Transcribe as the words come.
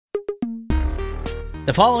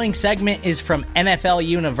The following segment is from NFL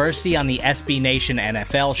University on the SB Nation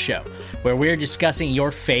NFL Show, where we're discussing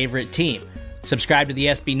your favorite team. Subscribe to the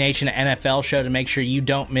SB Nation NFL Show to make sure you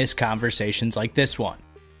don't miss conversations like this one.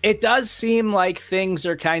 It does seem like things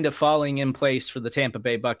are kind of falling in place for the Tampa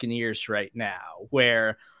Bay Buccaneers right now,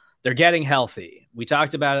 where they're getting healthy. We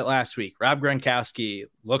talked about it last week. Rob Gronkowski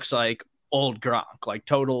looks like old Gronk, like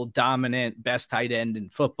total dominant, best tight end in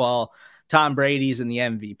football. Tom Brady's in the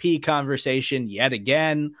MVP conversation yet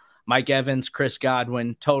again. Mike Evans, Chris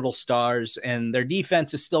Godwin, total stars, and their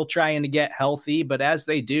defense is still trying to get healthy. But as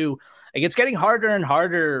they do, like, it's getting harder and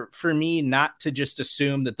harder for me not to just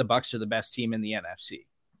assume that the Bucs are the best team in the NFC.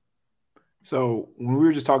 So when we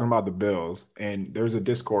were just talking about the Bills, and there's a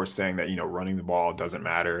discourse saying that, running the ball doesn't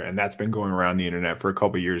matter, and that's been going around the internet for a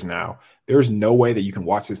couple of years now. There's no way that you can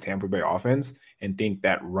watch this Tampa Bay offense and think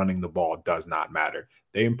that running the ball does not matter.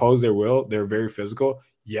 They impose their will. They're very physical.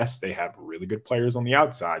 Yes, they have really good players on the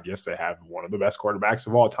outside. Yes, they have one of the best quarterbacks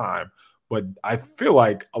of all time. But I feel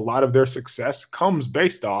like a lot of their success comes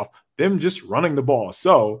based off them just running the ball.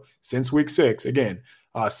 So since week 6, again,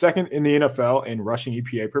 second in the NFL in rushing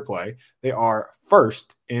EPA per play. They are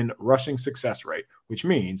first in rushing success rate, which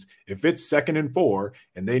means if it's 2nd and 4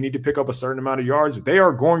 and they need to pick up a certain amount of yards, they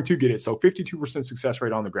are going to get it. So 52% success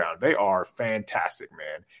rate on the ground. They are fantastic,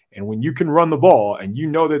 man. And when you can run the ball and you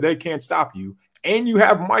know that they can't stop you, and you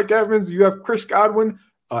have Mike Evans, you have Chris Godwin,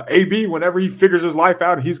 AB, whenever he figures his life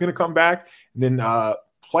out, he's going to come back. And then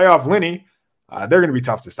playoff Lenny, they're going to be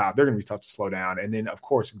tough to stop. They're going to be tough to slow down. And then, of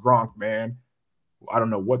course, Gronk, man. I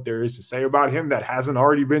don't know what there is to say about him that hasn't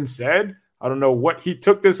already been said. I don't know what he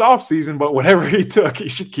took this offseason, but whatever he took, he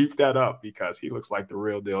should keep that up because he looks like the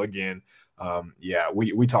real deal again.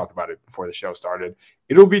 We talked about it before the show started.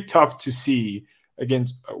 It'll be tough to see. Again,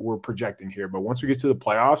 we're projecting here, but once we get to the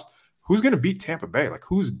playoffs, who's going to beat Tampa Bay? Like,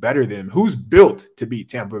 who's better than them? Who's built to beat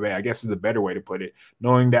Tampa Bay, I guess is a better way to put it,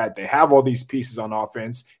 knowing that they have all these pieces on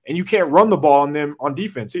offense, and you can't run the ball on them on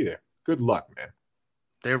defense either. Good luck, man.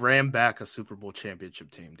 They ran back a Super Bowl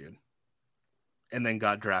championship team, dude, and then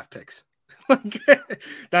got draft picks.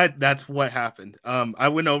 That's what happened. I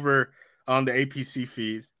went over on the APC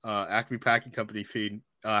feed, Acme Packing Company feed.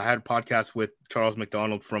 I had a podcast with Charles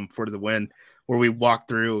McDonald from For the Win, where we walked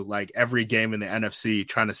through like every game in the NFC,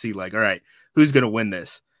 trying to see like, all right, who's going to win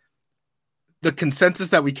this? The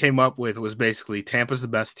consensus that we came up with was basically Tampa's the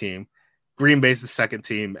best team, Green Bay's the second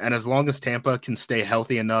team, and as long as Tampa can stay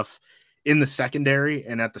healthy enough in the secondary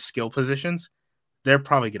and at the skill positions, they're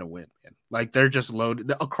probably going to win, man. Like, they're just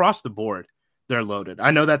loaded across the board. They're loaded.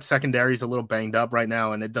 I know that secondary is a little banged up right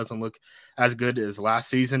now and it doesn't look as good as last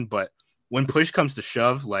season, but when push comes to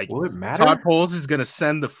shove, like, will it matter? Todd Bowles is going to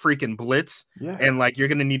send the freaking blitz, yeah. And like, you're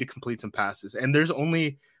going to need to complete some passes. And there's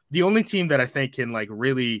the only team that I think can like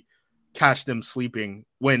really catch them sleeping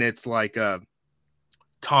when it's like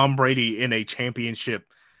Tom Brady in a championship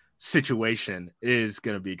situation is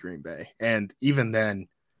going to be Green Bay. And even then,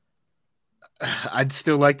 I'd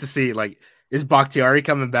still like to see, like, is Bakhtiari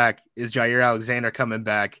coming back? Is Jair Alexander coming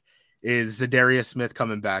back? Is Zadarius Smith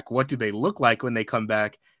coming back? What do they look like when they come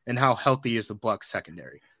back? And how healthy is the Bucs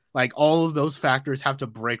secondary? Like, all of those factors have to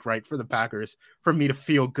break right for the Packers for me to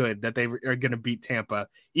feel good that they are going to beat Tampa,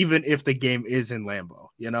 even if the game is in Lambeau,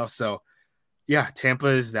 So, yeah, Tampa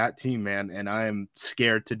is that team, man, and I am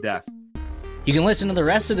scared to death. You can listen to the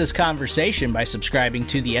rest of this conversation by subscribing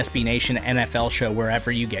to the SB Nation NFL Show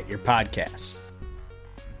wherever you get your podcasts.